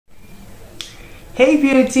Hey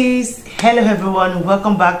beauties, hello everyone,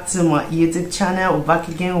 welcome back to my YouTube channel. We're back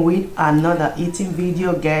again with another eating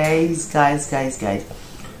video, guys.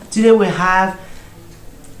 Today we have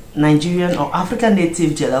Nigerian or African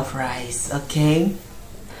native jollof rice, okay,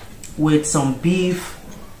 with some beef,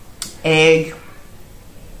 egg,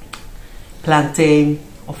 plantain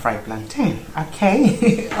or fried plantain,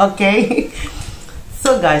 okay. Okay,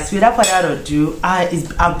 so guys, without further ado,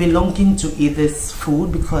 I've been longing to eat this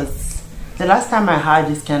food because the last time I had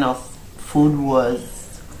this kind of food was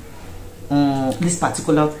this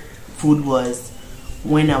particular food was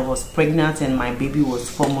when I was pregnant and my baby was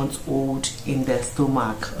 4 months old in the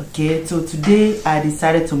stomach. Okay, so today I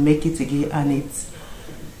decided to make it again, and it's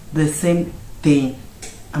the same thing.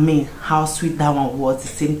 I mean, how sweet that one was, the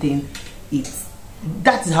same thing.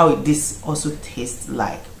 That is how this also tastes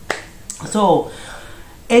like. So,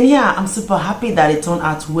 and yeah, I'm super happy that it turned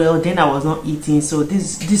out well. Then I was not eating, so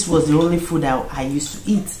this was the only food that I used to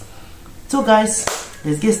eat. So guys,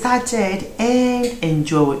 let's get started and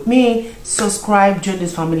enjoy with me. Subscribe, join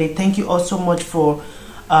this family. Thank you all so much for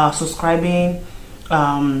subscribing,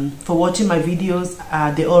 for watching my videos.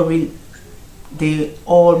 They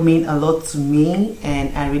all mean a lot to me,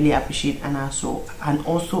 and I really appreciate. And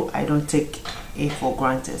also I don't take it for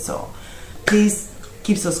granted. So please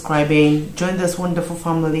keep subscribing, join this wonderful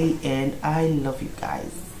family, and I love you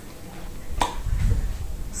guys.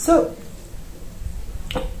 So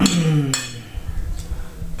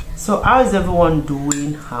so how is everyone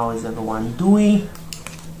doing?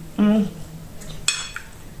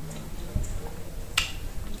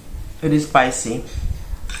 It is spicy,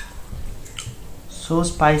 so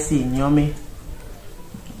spicy and yummy.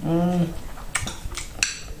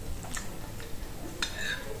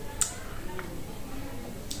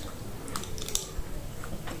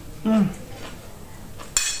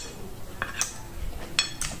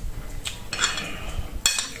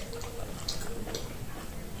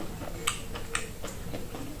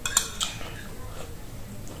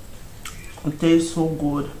 It tastes so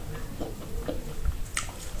good.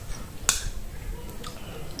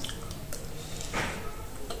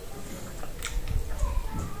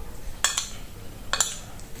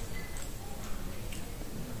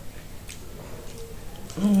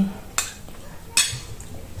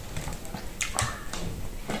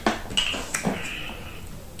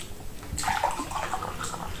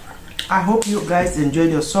 I hope you guys enjoyed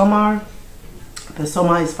your summer. The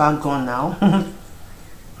summer is far gone now.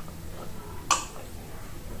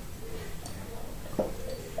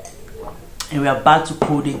 And we are back to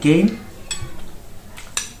cold again.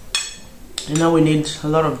 And now we need a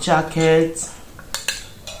lot of jackets,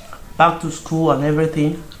 back to school and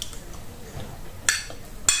everything.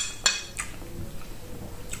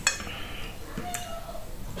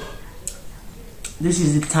 This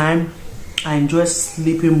is the time I enjoy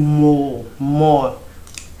sleeping more.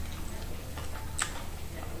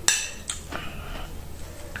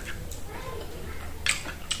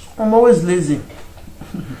 I'm always lazy.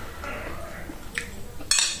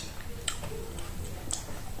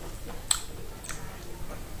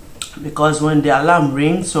 Because when the alarm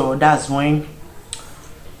rings, so that's when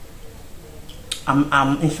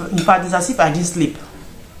in fact it's as if I didn't sleep,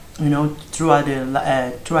 you know, throughout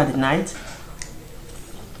the night.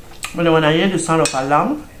 But when I hear the sound of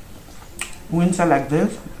alarm, winter like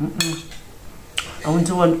this, I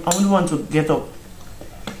wouldn't want to get up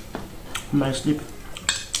from my sleep.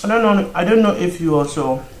 I don't know if you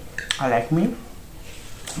also are like me,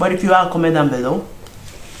 but if you are, comment down below.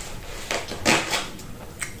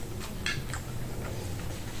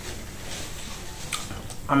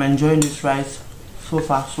 I'm enjoying this rice so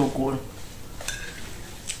far, so good.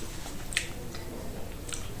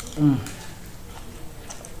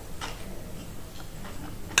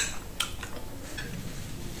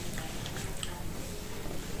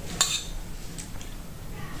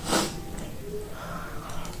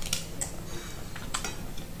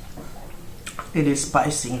 It is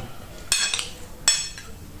spicy.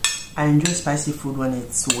 I enjoy spicy food when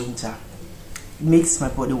it's winter. It makes my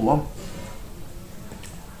body warm.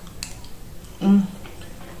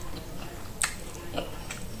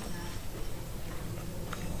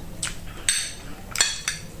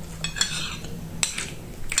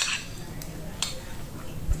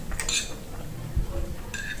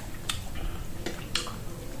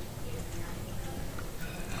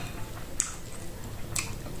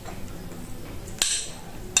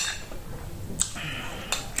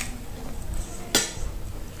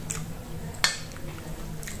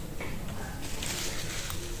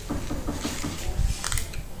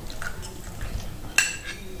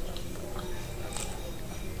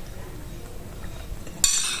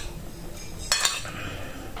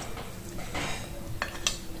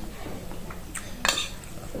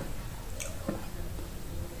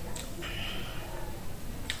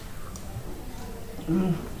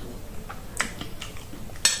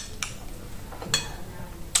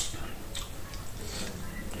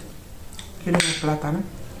 ¿Quieres plátano?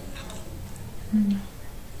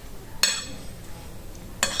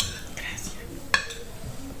 Gracias.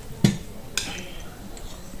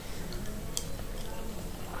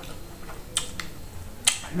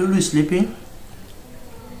 Lulu is sleeping.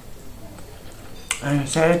 I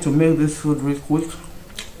decided to make this food real quick.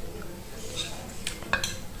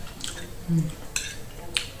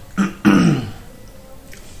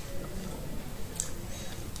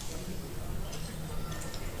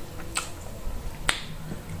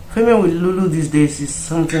 Filming with Lulu these days is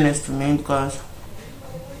something else to me because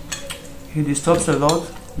he disturbs a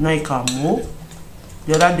lot. Now he can move.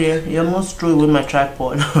 The other day he almost threw away my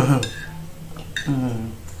tripod.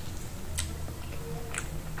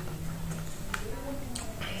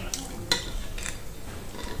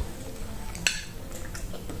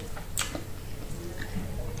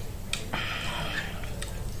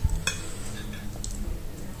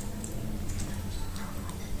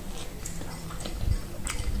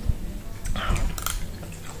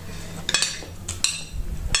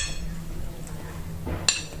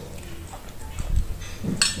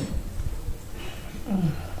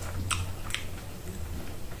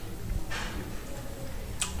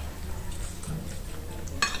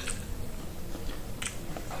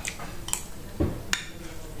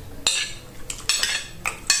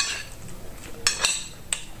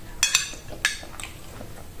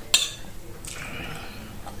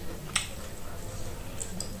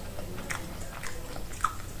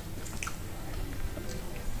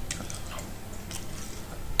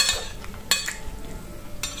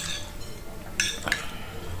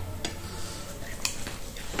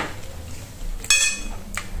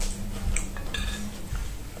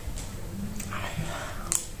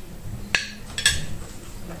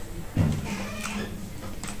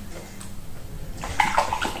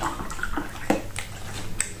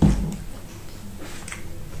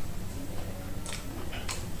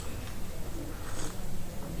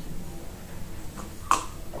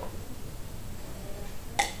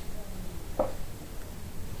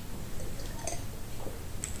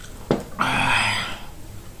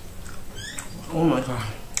 Oh my god,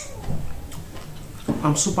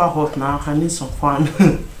 I'm super hot now. I need some fun.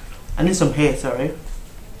 I need some hair, sorry.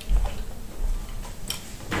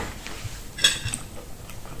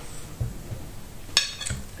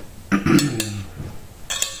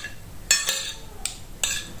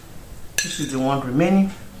 This is the one remaining.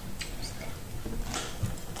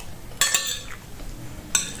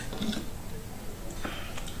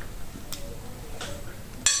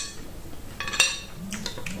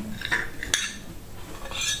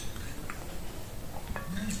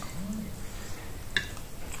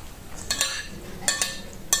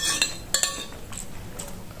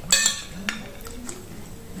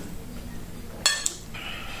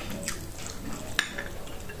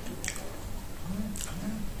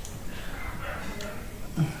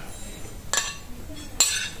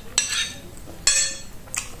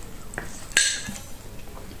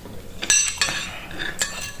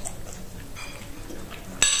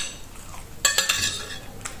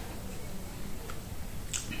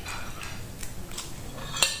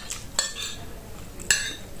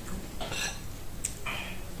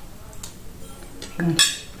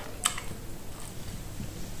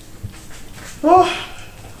 Oh.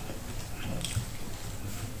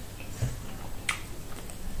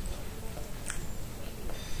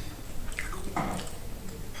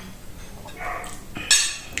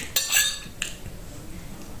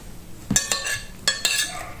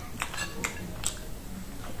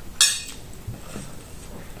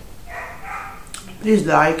 Please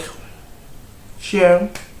like,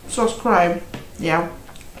 share, subscribe. Yeah.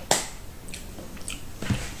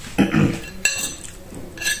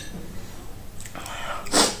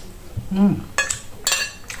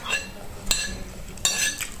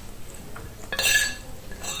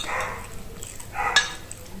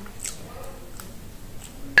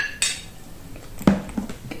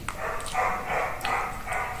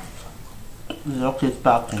 Look, it's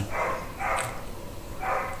packing.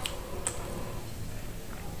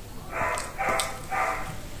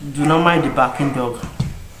 Do not mind the barking dog.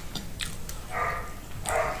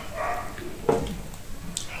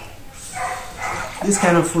 This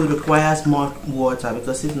kind of food requires more water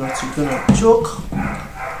because if not, you're gonna choke.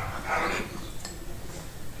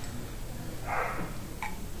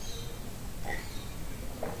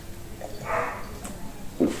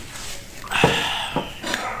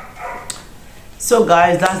 So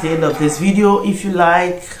guys, that's the end of this video. If you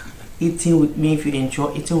like eating with me, if you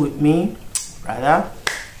enjoy eating with me, rather,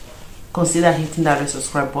 consider hitting that red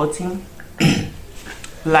subscribe button,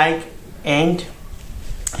 like and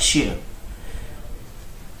share.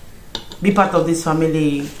 Be part of this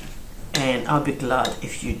family, and I'll be glad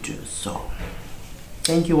if you do so.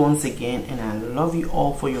 Thank you once again, and I love you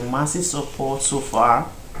all for your massive support so far.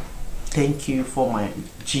 Thank you for my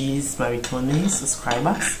G's, my returning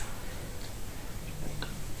subscribers.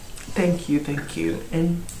 Thank you,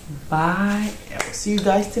 and bye. I'll see you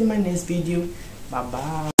guys in my next video. Bye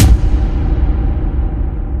bye.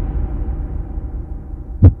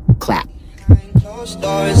 Clap. Behind closed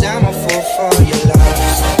doors, I'm a fool for your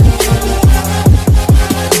love.